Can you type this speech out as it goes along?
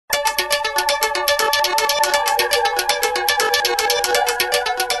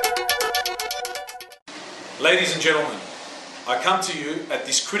Ladies and gentlemen, I come to you at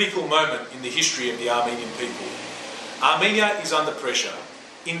this critical moment in the history of the Armenian people. Armenia is under pressure,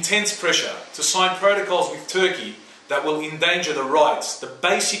 intense pressure, to sign protocols with Turkey that will endanger the rights, the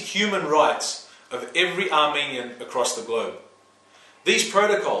basic human rights of every Armenian across the globe. These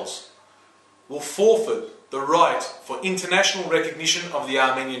protocols will forfeit the right for international recognition of the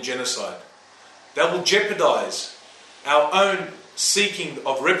Armenian genocide. They will jeopardize our own seeking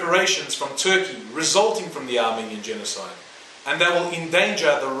of reparations from Turkey resulting from the Armenian genocide, and they will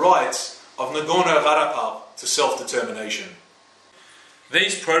endanger the rights of Nagorno-Karabakh to self-determination.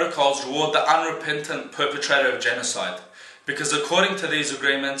 These protocols reward the unrepentant perpetrator of genocide, because according to these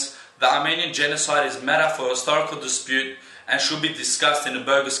agreements, the Armenian genocide is matter for historical dispute and should be discussed in a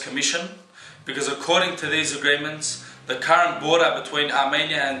bogus commission, because according to these agreements, the current border between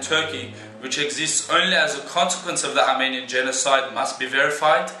Armenia and Turkey, which exists only as a consequence of the Armenian genocide, must be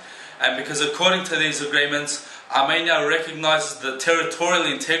verified, and because according to these agreements, Armenia recognizes the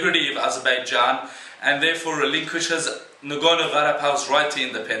territorial integrity of Azerbaijan and therefore relinquishes Nagorno-Karabakh's right to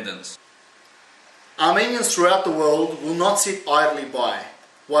independence. Armenians throughout the world will not sit idly by,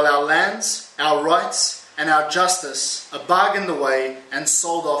 while our lands, our rights and our justice are bargained away and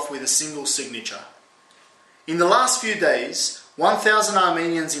sold off with a single signature. In the last few days, 1,000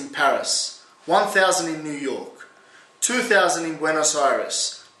 Armenians in Paris, 1,000 in New York, 2,000 in Buenos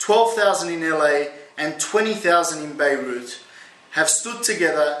Aires, 12,000 in LA and 20,000 in Beirut have stood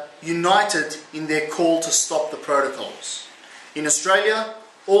together, united in their call to stop the protocols. In Australia,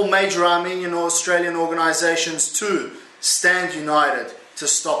 all major Armenian-Australian organisations too stand united to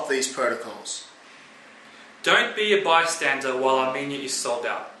stop these protocols. Don't be a bystander while Armenia is sold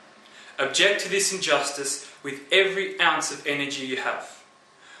out. Object to this injustice with every ounce of energy you have.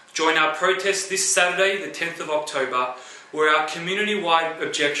 Join our protest this Saturday, the 10th of October, where our community-wide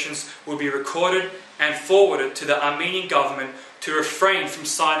objections will be recorded and forwarded to the Armenian government to refrain from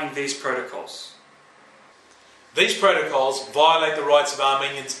signing these protocols. These protocols violate the rights of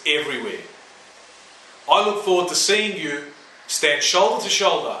Armenians everywhere. I look forward to seeing you stand shoulder to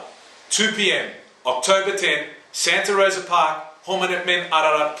shoulder, 2 p.m, October 10, Santa Rosa Park, HMEM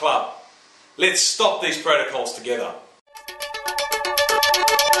Ararat Club. Let's stop these protocols together.